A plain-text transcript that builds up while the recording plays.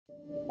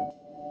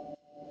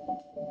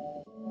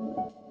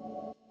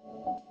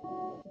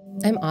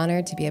I'm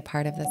honored to be a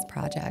part of this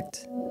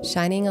project,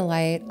 shining a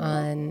light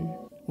on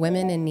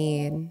women in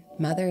need,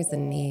 mothers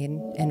in need,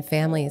 and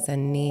families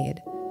in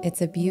need.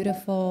 It's a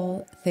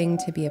beautiful thing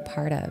to be a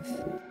part of,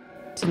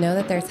 to know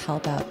that there's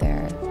help out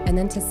there, and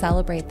then to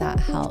celebrate that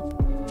help,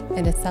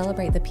 and to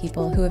celebrate the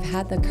people who have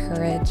had the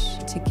courage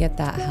to get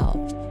that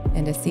help,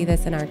 and to see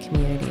this in our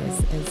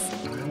communities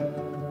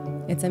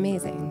it's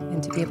amazing.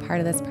 And to be a part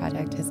of this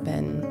project has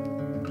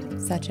been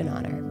such an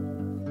honor.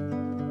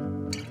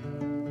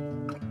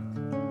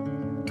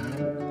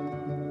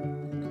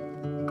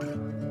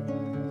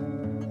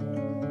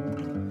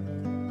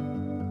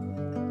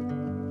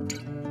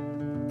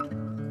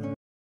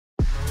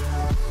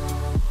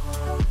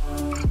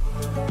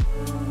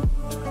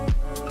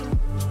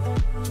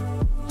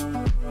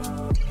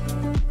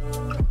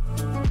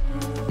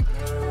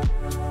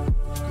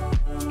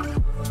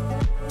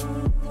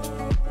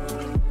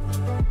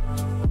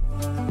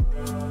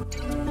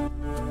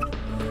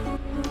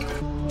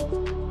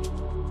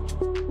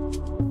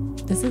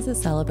 This is a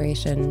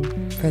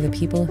celebration for the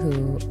people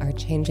who are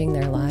changing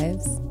their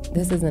lives.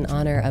 This is an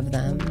honor of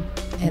them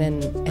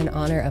and an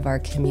honor of our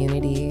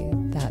community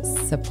that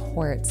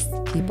supports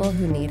people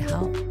who need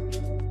help.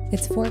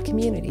 It's for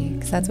community,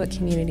 because that's what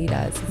community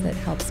does, is it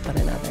helps one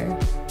another.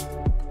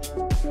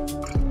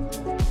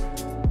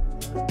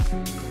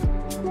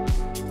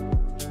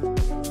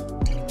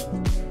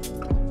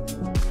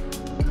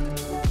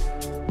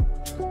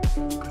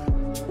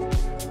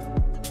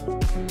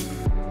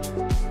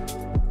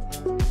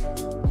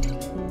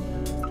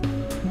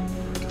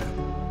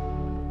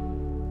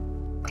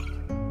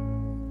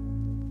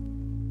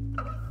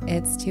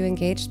 It's to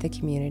engage the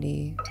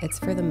community. It's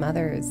for the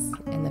mothers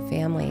and the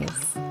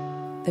families.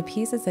 The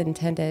piece is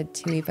intended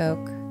to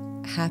evoke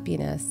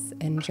happiness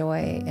and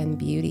joy and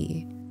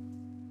beauty.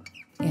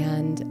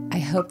 And I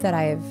hope that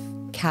I've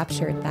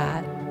captured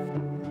that